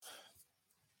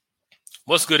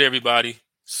What's good, everybody?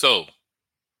 So,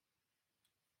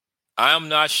 I am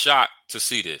not shocked to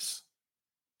see this.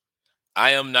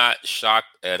 I am not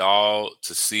shocked at all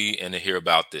to see and to hear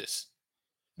about this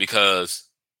because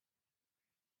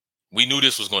we knew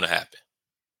this was going to happen.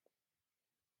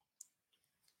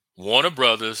 Warner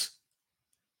Brothers,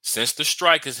 since the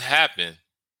strike has happened,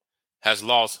 has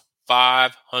lost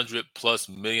 $500+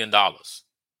 million.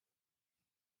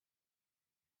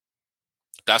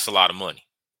 That's a lot of money.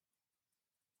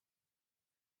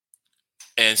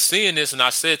 And seeing this, and I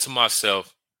said to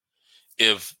myself,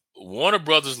 if Warner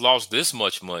Brothers lost this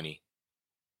much money,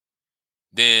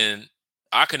 then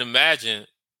I can imagine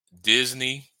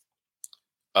Disney,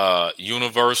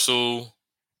 Universal,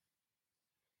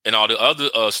 and all the other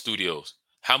studios.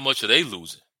 How much are they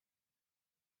losing?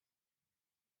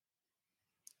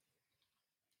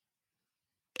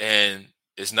 And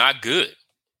it's not good.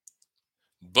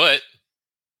 But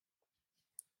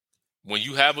when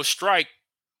you have a strike,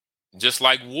 just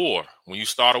like war, when you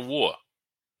start a war,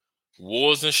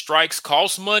 wars and strikes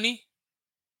cost money.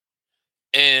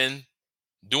 And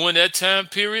during that time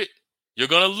period, you're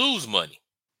going to lose money.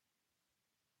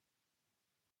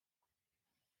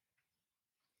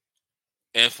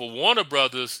 And for Warner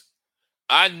Brothers,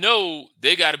 I know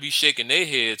they got to be shaking their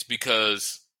heads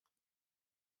because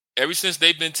ever since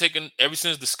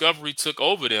Discovery took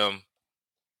over them,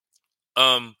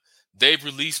 they've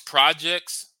released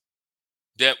projects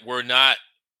that were not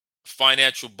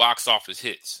financial box office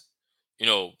hits. You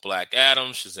know, Black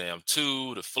Adam, Shazam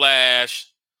 2, The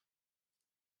Flash,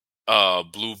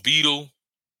 Blue Beetle.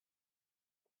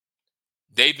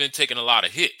 They've been taking a lot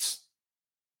of hits.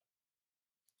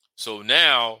 So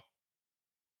now,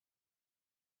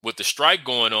 with the strike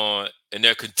going on, and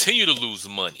they'll continue to lose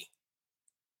money,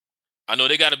 I know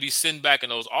they got to be sitting back in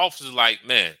those offices like,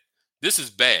 man, this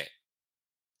is bad.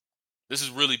 This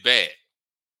is really bad.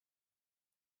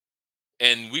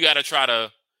 And we got to try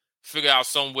to figure out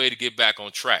some way to get back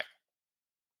on track.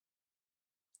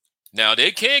 Now, they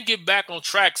can get back on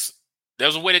tracks.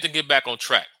 There's a way they can get back on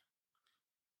track,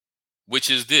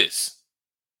 which is this.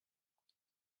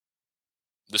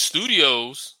 The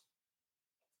studios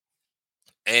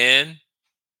and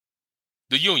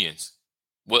the unions.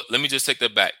 Well, let me just take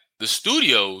that back. The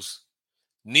studios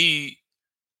need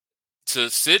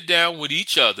to sit down with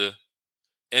each other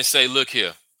and say, look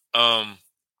here,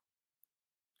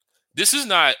 this is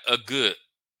not a good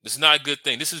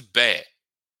thing. This is bad.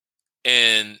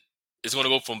 And it's going to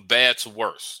go from bad to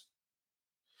worse.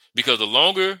 Because the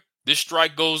longer this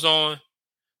strike goes on,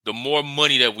 the more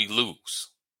money that we lose.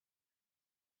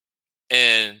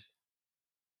 And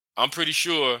I'm pretty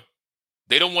sure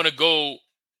they don't want to go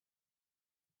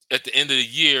at the end of the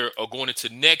year or going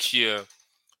into next year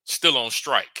still on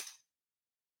strike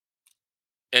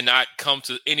and not come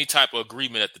to any type of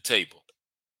agreement at the table.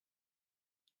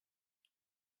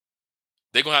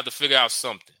 They're going to have to figure out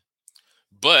something.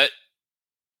 But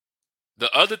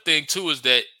the other thing, too, is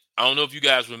that I don't know if you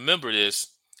guys remember this,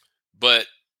 but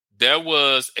there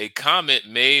was a comment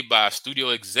made by a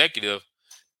studio executive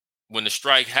when the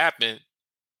strike happened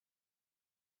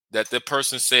that the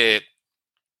person said,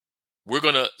 we're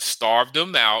going to starve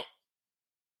them out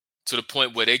to the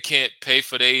point where they can't pay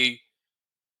for their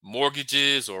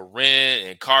mortgages or rent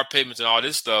and car payments and all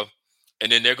this stuff.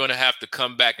 And then they're going to have to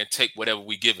come back and take whatever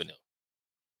we giving them.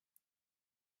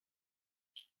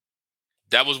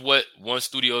 That was what one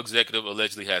studio executive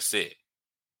allegedly has said.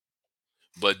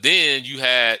 But then you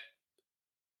had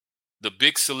the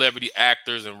big celebrity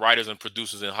actors and writers and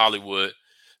producers in Hollywood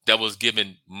that was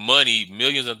giving money,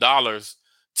 millions of dollars,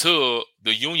 to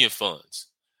the union funds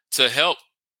to help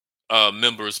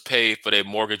members pay for their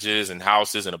mortgages and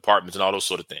houses and apartments and all those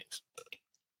sort of things.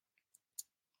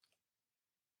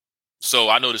 So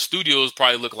I know the studios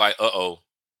probably look like,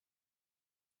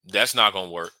 that's not going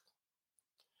to work.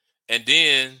 And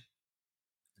then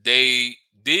they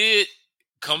did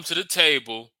come to the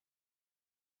table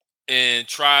and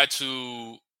try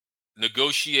to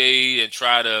negotiate and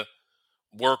try to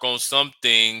work on some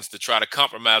things to try to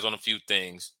compromise on a few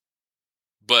things,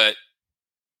 but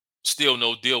still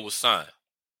no deal was signed.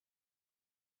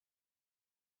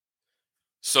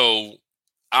 So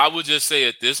I would just say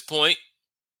at this point,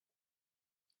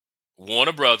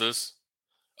 Warner Brothers,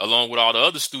 along with all the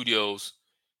other studios,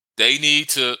 they need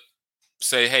to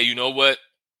say, hey, you know what?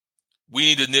 We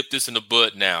need to nip this in the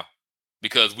bud now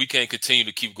because we can't continue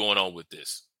to keep going on with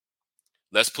this.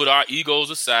 Let's put our egos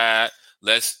aside.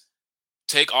 Let's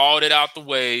take all that out the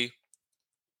way.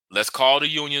 Let's call the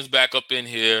unions back up in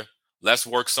here. Let's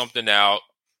work something out.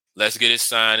 Let's get it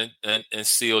signed and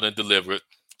sealed and delivered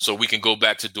so we can go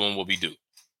back to doing what we do.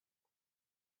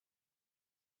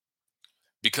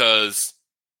 because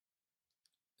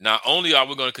not only are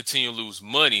we going to continue to lose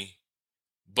money,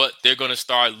 but they're going to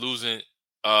start losing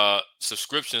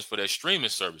subscriptions for their streaming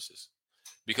services.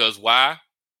 Because why?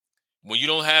 When you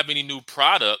don't have any new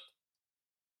product,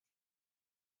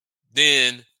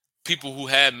 then people who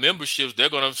have memberships, they're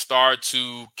going to start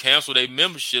to cancel their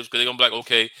memberships because they're going to be like,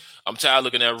 okay, I'm tired of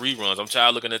looking at reruns. I'm tired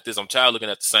of looking at this. I'm tired of looking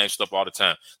at the same stuff all the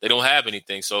time. They don't have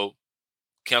anything, so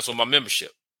cancel my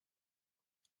membership.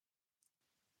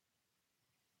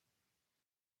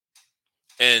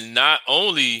 And not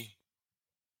only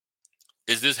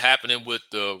is this happening with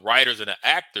the writers and the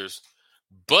actors,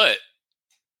 but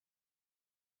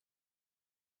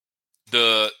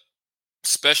the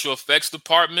special effects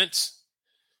departments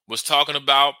was talking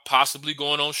about possibly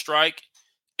going on strike,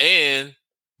 and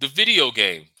the video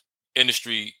game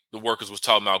industry, the workers was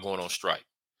talking about going on strike.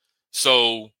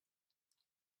 So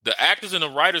the actors and the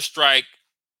writers strike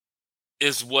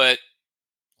is what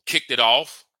kicked it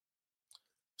off.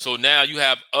 So now you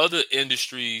have other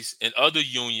industries and other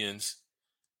unions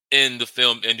in the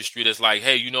film industry that's like,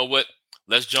 hey, you know what?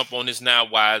 Let's jump on this now.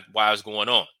 Why it's going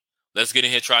on? Let's get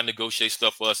in here, try to negotiate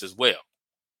stuff for us as well.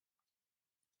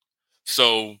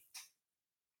 So,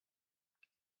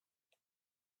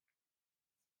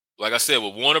 like I said,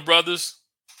 with Warner Brothers,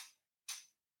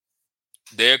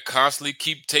 they're constantly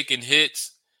keep taking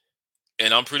hits.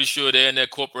 And I'm pretty sure they're in their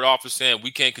corporate office saying,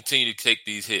 we can't continue to take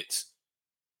these hits.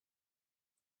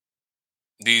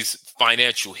 These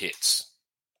financial hits.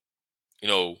 You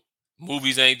know,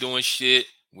 movies ain't doing shit.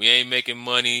 We ain't making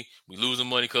money. We losing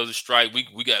money because of strike.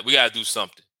 We got to do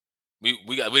something. We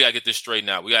got to get this straightened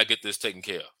out. We got to get this taken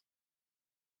care of.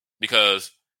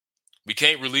 Because we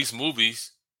can't release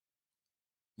movies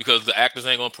because the actors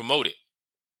ain't going to promote it.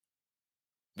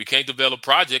 We can't develop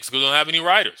projects because we don't have any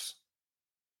writers.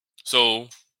 So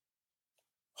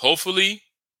hopefully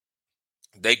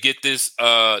they get this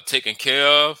taken care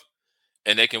of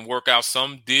and they can work out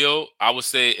some deal, I would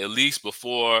say at least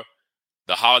before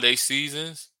the holiday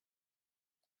seasons.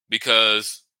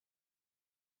 Because,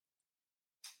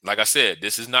 like I said,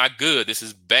 this is not good. This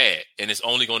is bad. And it's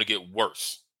only going to get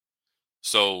worse.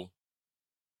 So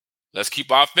let's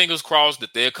keep our fingers crossed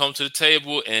that they'll come to the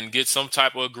table and get some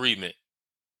type of agreement.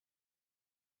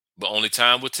 But only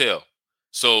time will tell.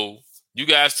 So you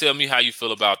guys tell me how you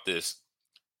feel about this.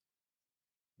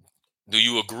 Do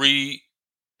you agree?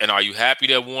 And are you happy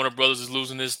that Warner Brothers is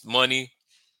losing this money?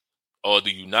 Or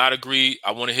do you not agree?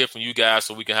 I want to hear from you guys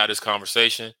so we can have this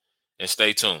conversation, and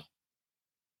stay tuned.